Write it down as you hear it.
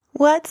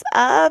What's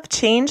up,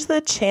 Change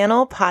the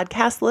Channel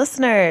podcast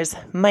listeners?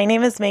 My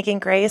name is Megan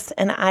Grace,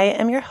 and I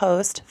am your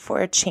host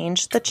for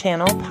Change the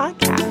Channel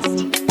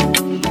podcast.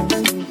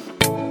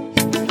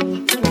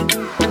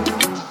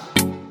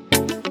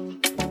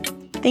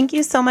 Thank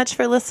you so much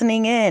for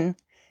listening in.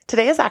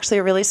 Today is actually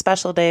a really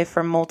special day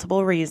for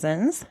multiple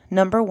reasons.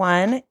 Number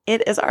one,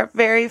 it is our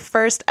very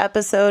first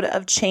episode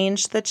of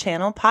Change the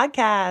Channel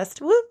podcast.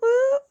 Whoop,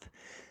 whoop.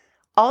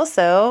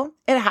 Also,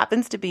 it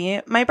happens to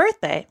be my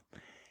birthday.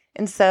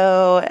 And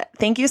so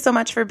thank you so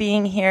much for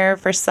being here,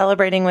 for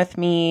celebrating with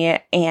me,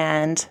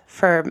 and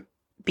for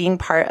being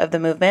part of the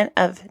movement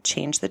of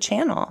Change the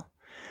Channel.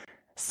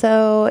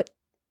 So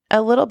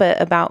a little bit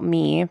about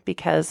me,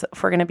 because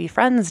if we're going to be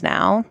friends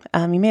now,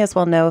 you may as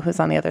well know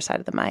who's on the other side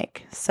of the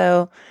mic.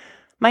 So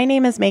my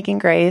name is Megan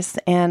Grace,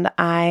 and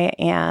I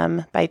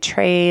am by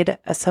trade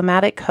a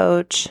somatic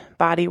coach,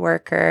 body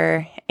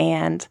worker,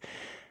 and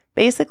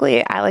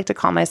basically I like to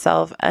call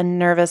myself a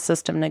nervous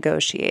system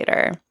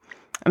negotiator.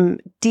 I'm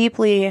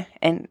deeply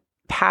and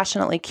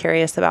passionately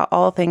curious about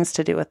all things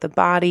to do with the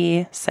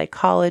body,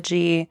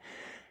 psychology,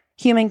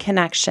 human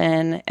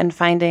connection, and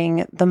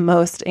finding the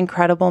most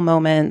incredible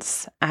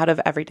moments out of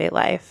everyday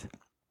life.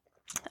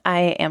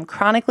 I am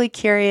chronically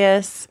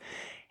curious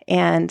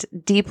and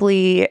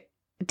deeply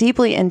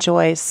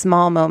enjoy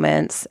small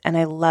moments, and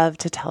I love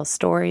to tell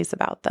stories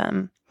about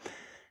them.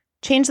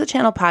 Change the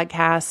Channel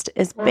podcast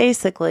is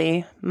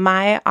basically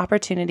my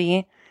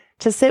opportunity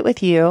to sit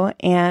with you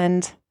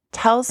and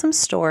tell some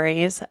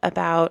stories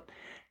about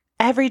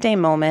everyday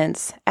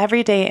moments,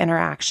 everyday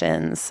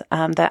interactions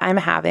that I'm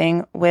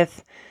having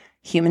with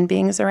human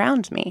beings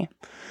around me.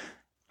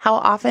 How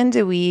often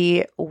do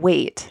we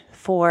wait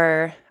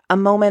for a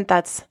moment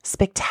that's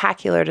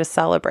spectacular to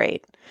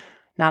celebrate?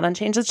 Not on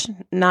Change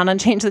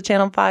the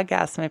Channel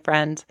podcast, my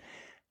friend.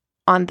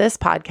 On this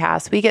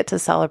podcast, we get to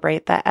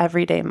celebrate the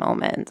everyday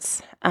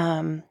moments.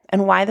 And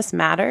why this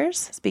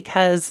matters is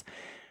because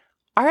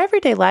our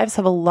everyday lives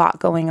have a lot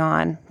going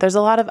on. There's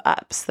a lot of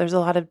ups. There's a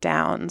lot of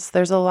downs.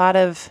 There's a lot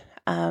of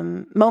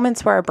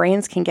moments where our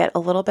brains can get a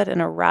little bit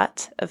in a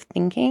rut of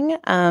thinking.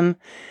 And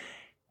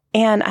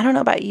I don't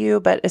know about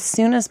you, but as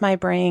soon as my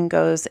brain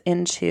goes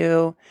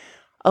into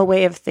a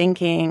way of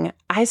thinking,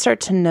 I start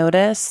to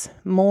notice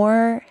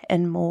more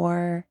and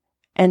more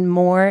and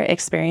more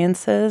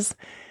experiences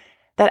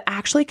that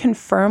actually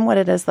confirm what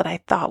it is that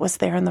I thought was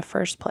there in the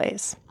first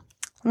place.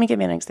 Let me give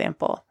you an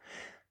example.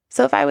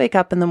 So if I wake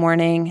up in the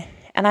morning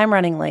and I'm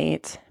running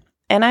late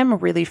and I'm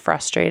really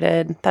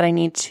frustrated that I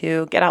need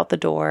to get out the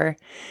door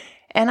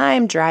and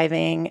I'm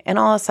driving and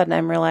all of a sudden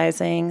I'm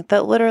realizing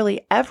that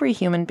literally every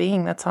human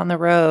being that's on the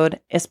road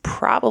is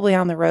probably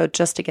on the road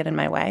just to get in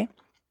my way.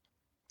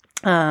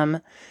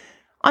 On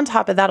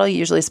top of that, I'll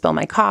usually spill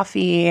my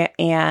coffee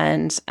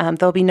and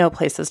there'll be no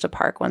places to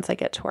park once I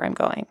get to where I'm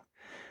going.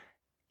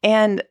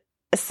 And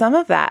some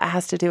of that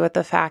has to do with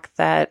the fact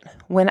that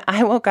when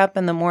I woke up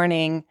in the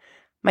morning,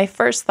 my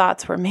first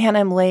thoughts were, man,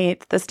 I'm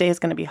late. This day is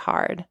going to be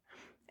hard.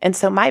 And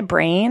so my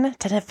brain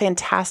did a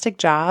fantastic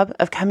job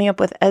of coming up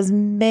with as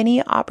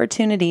many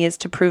opportunities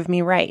to prove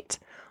me right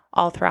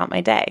all throughout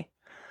my day.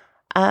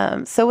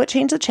 So what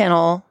Change the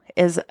Channel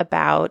is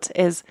about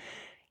is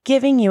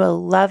giving you a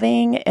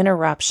loving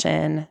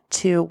interruption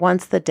to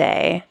once the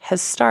day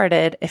has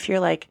started. If you're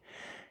like,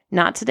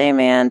 not today,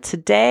 man.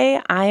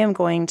 Today, I am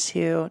going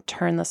to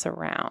turn this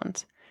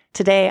around.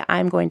 Today,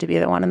 I'm going to be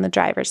the one in the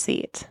driver's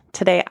seat.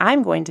 Today,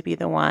 I'm going to be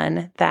the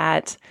one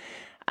that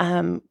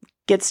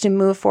gets to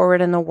move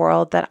forward in the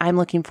world that I'm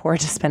looking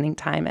forward to spending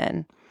time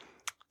in.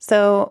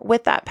 So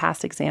with that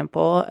past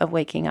example of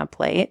waking up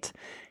late,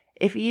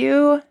 if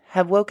you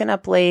have woken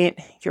up late,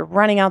 you're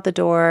running out the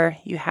door,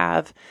 you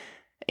have,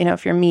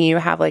 if you're me, you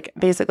have like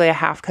basically a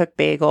half-cooked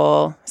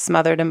bagel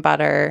smothered in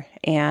butter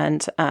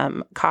and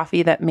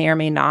coffee that may or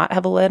may not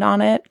have a lid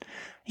on it.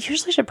 You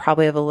usually should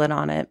probably have a lid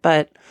on it,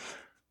 but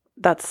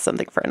that's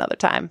something for another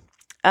time.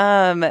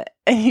 And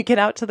you get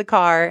out to the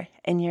car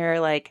and you're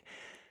like,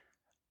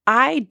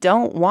 I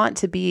don't want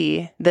to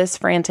be this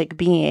frantic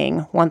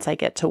being once I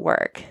get to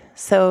work.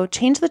 So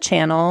Change the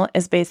Channel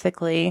is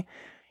basically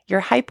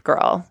your hype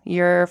girl,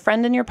 your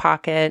friend in your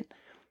pocket,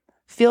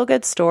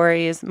 feel-good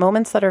stories,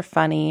 moments that are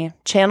funny,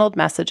 channeled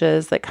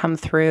messages that come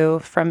through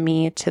from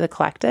me to the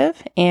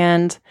collective.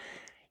 And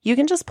you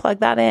can just plug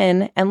that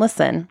in and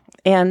listen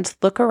and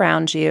look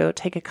around you,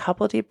 take a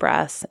couple deep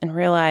breaths and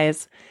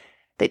realize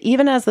that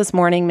even as this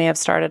morning may have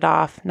started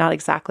off not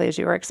exactly as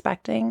you were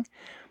expecting,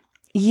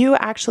 you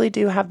actually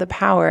do have the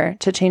power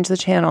to change the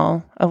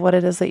channel of what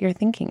it is that you're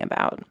thinking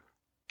about.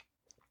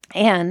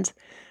 And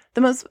the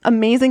most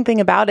amazing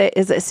thing about it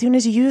is as soon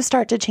as you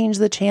start to change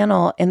the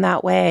channel in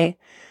that way,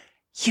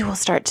 you will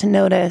start to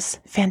notice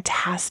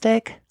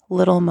fantastic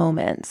little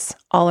moments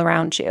all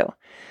around you.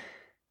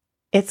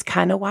 It's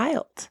kind of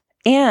wild.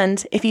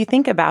 And if you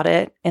think about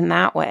it in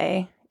that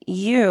way,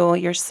 you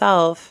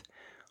yourself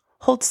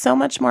hold so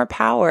much more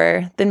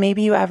power than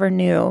maybe you ever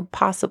knew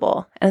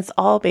possible. And it's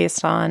all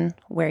based on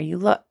where you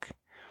look.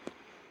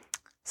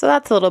 So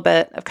that's a little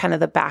bit of kind of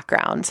the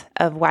background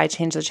of why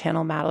Change the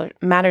Channel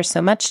matters so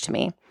much to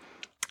me.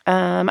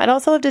 I'd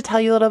also love to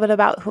tell you a little bit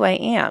about who I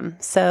am.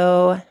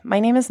 So my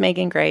name is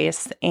Megan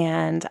Grace,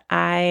 and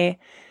I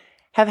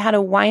have had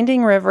a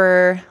winding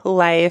river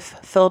life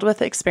filled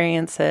with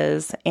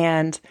experiences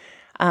and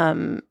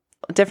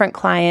different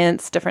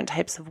clients, different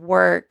types of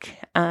work.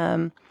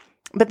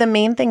 But the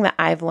main thing that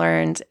I've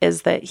learned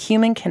is that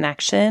human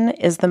connection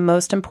is the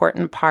most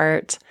important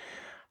part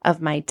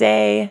of my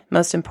day,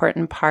 most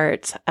important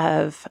part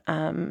of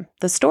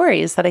the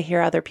stories that I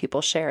hear other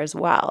people share as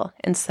well.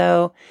 And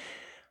so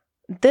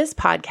this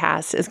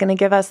podcast is going to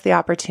give us the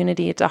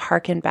opportunity to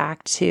hearken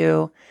back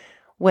to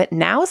what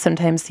now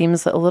sometimes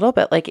seems a little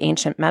bit like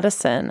ancient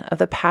medicine of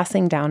the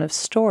passing down of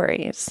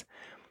stories.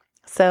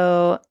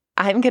 So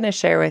I'm going to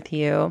share with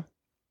you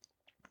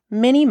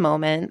many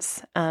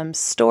moments,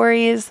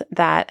 stories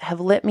that have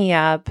lit me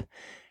up,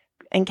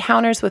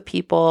 encounters with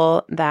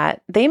people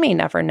that they may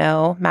never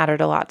know mattered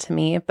a lot to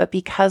me, but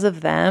because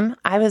of them,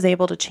 I was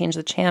able to change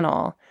the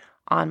channel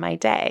on my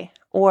day,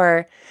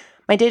 or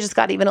my day just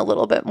got even a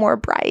little bit more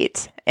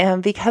bright.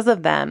 And because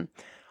of them,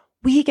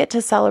 we get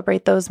to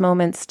celebrate those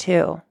moments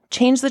too.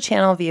 Change the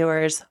channel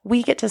viewers,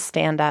 we get to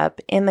stand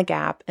up in the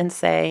gap and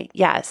say,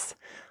 yes,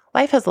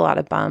 life has a lot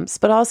of bumps,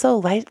 but also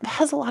life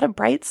has a lot of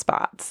bright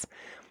spots.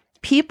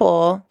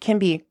 People can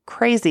be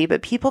crazy,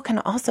 but people can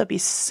also be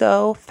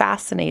so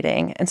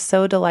fascinating and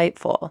so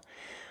delightful.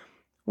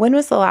 When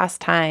was the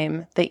last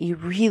time that you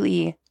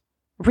really,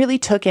 really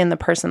took in the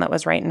person that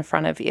was right in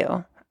front of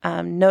you?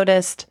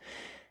 Noticed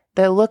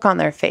the look on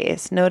their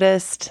face,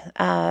 noticed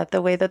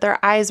the way that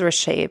their eyes were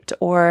shaped,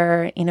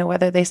 or,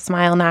 whether they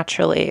smile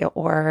naturally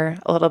or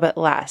a little bit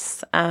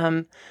less,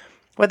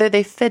 whether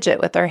they fidget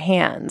with their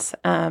hands,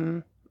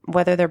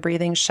 whether they're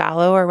breathing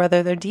shallow or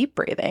whether they're deep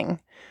breathing.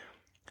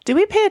 Do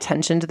we pay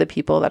attention to the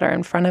people that are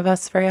in front of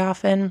us very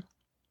often?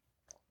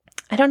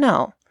 I don't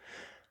know,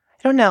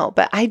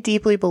 but I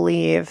deeply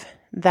believe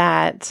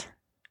that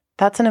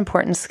that's an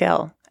important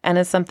skill, and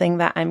it's something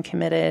that I'm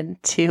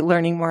committed to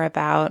learning more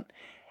about.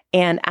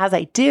 And as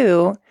I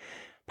do,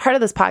 part of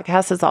this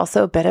podcast is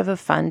also a bit of a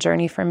fun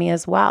journey for me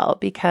as well,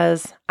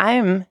 because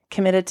I'm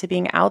committed to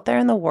being out there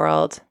in the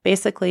world,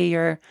 basically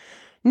your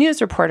news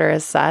reporter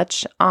as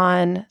such,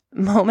 on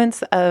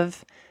moments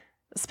of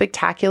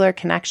spectacular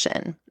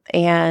connection.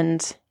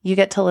 And you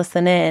get to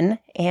listen in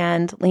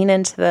and lean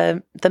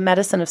into the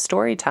medicine of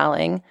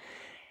storytelling,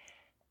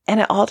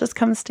 and it all just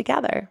comes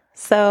together.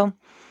 So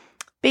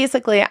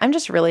basically, I'm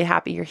just really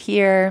happy you're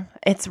here.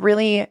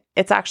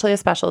 It's actually a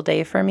special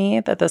day for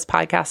me that this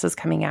podcast is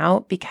coming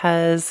out,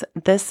 because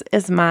this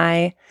is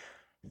my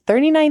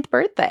 39th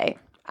birthday.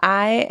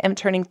 I am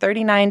turning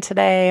 39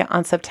 today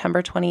on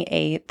September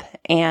 28th,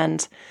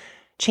 and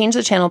Change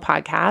the Channel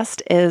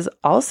podcast is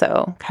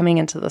also coming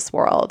into this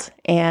world.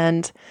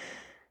 And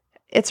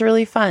it's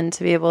really fun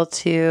to be able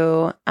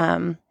to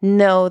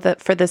know that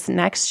for this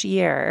next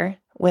year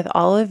with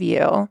all of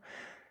you,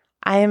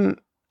 I'm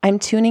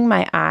tuning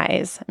my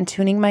eyes, I'm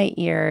tuning my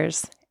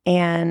ears,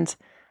 and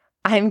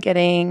I'm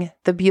getting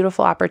the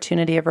beautiful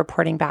opportunity of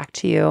reporting back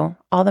to you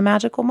all the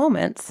magical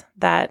moments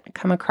that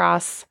come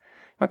across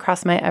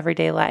my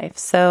everyday life.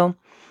 So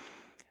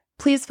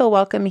please feel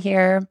welcome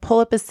here. Pull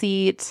up a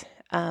seat.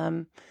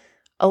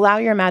 Allow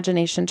your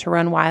imagination to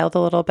run wild a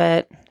little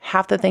bit.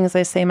 Half the things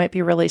I say might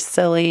be really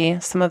silly.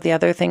 Some of the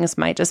other things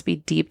might just be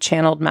deep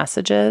channeled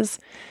messages.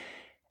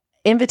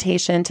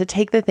 Invitation to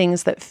take the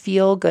things that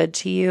feel good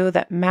to you,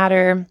 that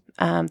matter,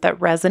 that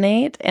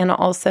resonate, and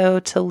also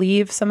to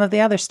leave some of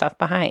the other stuff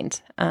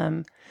behind.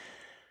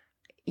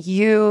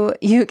 You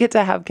get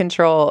to have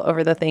control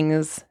over the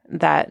things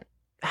that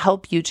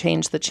help you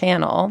change the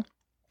channel,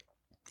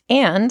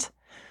 and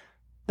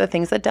the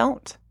things that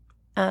don't.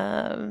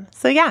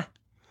 So yeah,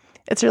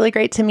 it's really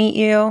great to meet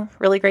you.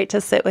 Really great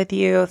to sit with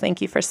you.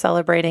 Thank you for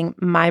celebrating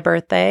my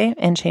birthday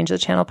and Change the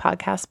Channel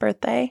podcast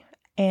birthday.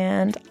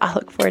 And I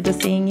look forward to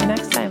seeing you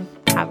next time.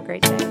 Have a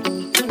great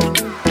day.